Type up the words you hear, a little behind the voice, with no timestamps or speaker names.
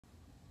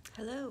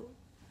Hello.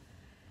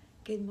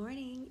 Good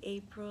morning,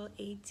 April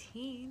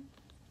 18th.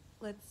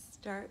 Let's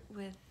start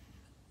with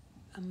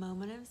a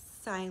moment of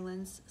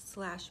silence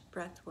 /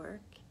 breath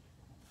work,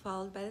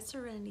 followed by the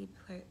serenity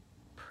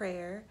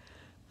prayer,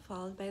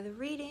 followed by the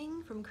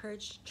reading from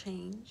Courage to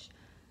Change,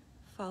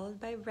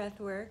 followed by breath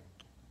work,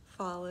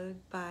 followed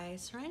by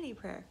serenity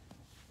prayer.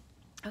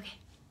 Okay.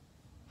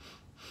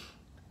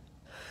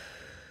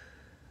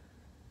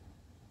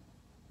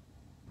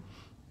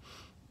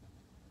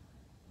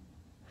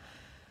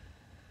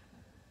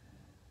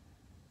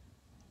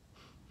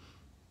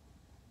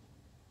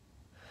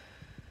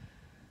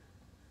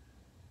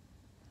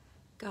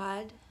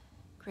 God,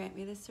 grant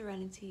me the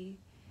serenity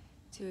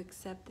to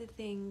accept the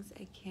things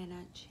I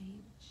cannot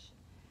change,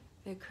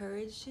 the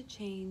courage to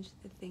change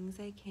the things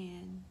I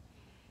can,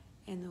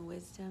 and the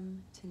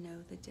wisdom to know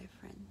the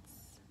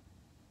difference.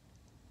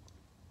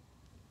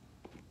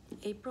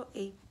 April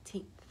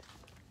 18th.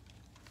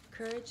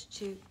 Courage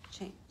to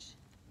change.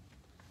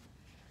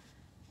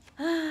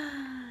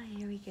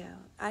 Here we go.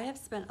 I have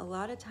spent a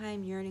lot of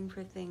time yearning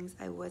for things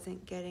I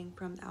wasn't getting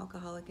from the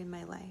alcoholic in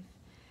my life.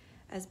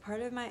 As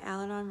part of my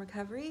Anon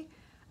recovery,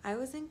 I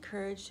was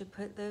encouraged to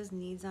put those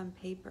needs on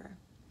paper.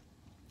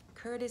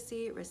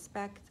 Courtesy,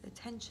 respect,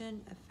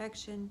 attention,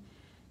 affection,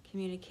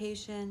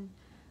 communication,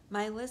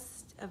 my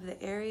list of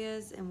the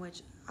areas in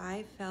which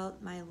I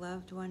felt my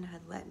loved one had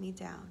let me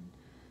down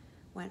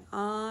went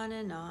on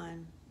and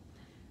on.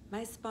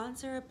 My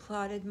sponsor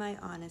applauded my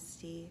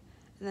honesty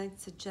and then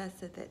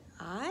suggested that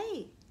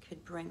I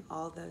could bring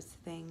all those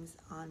things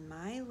on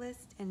my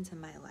list into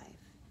my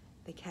life.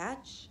 The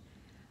catch?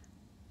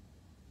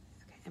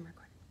 Okay, I'm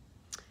recording.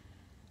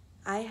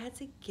 I had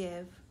to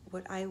give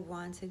what I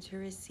wanted to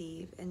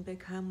receive and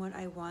become what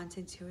I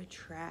wanted to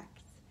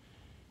attract.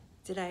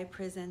 Did I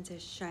present a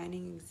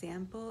shining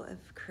example of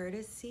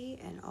courtesy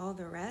and all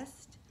the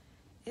rest?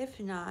 If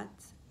not,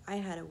 I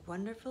had a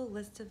wonderful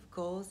list of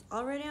goals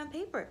already on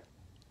paper.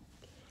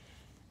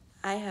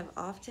 I have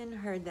often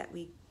heard that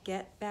we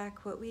get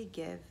back what we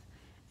give,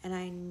 and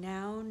I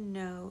now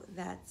know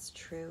that's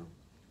true.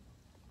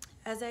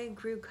 As I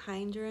grew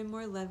kinder and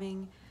more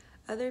loving,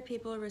 other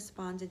people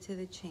responded to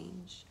the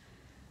change.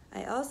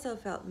 I also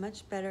felt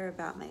much better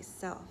about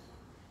myself.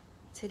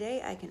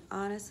 Today, I can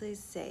honestly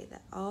say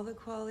that all the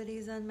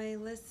qualities on my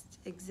list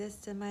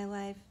exist in my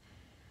life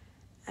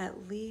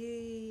at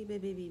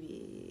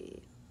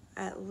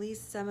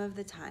least some of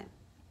the time.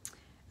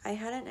 I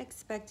hadn't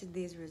expected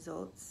these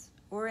results,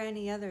 or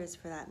any others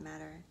for that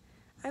matter.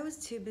 I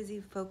was too busy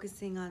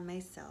focusing on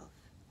myself.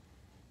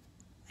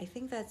 I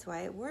think that's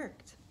why it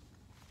worked.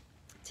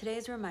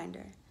 Today's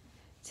reminder.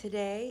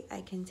 Today,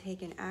 I can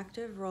take an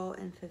active role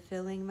in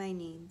fulfilling my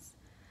needs.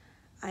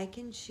 I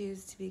can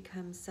choose to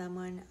become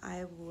someone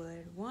I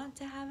would want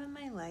to have in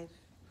my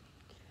life.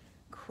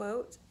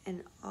 Quote,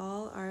 in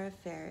all our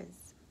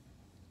affairs.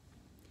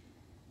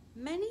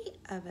 Many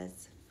of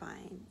us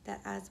find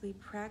that as we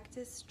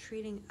practice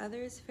treating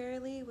others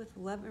fairly with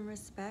love and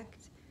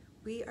respect,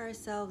 we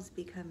ourselves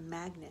become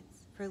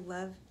magnets for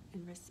love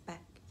and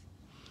respect.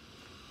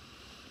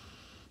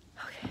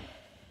 Okay.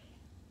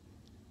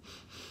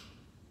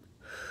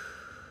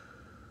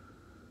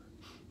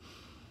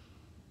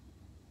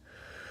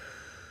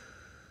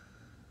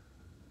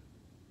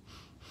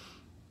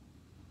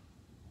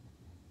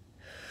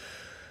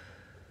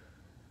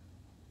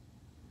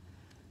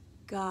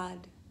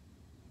 God,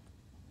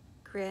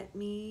 grant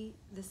me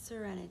the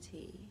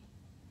serenity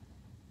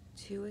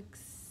to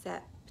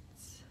accept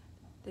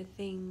the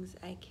things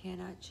I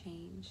cannot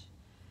change,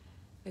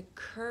 the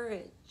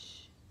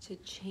courage to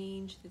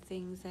change the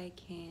things I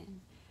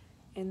can,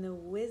 and the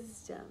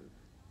wisdom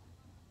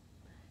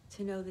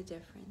to know the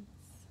difference.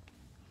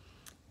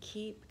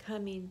 Keep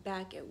coming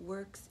back. It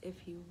works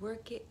if you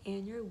work it,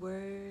 and you're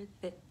worth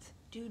it.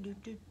 Do.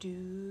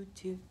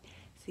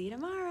 See you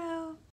tomorrow.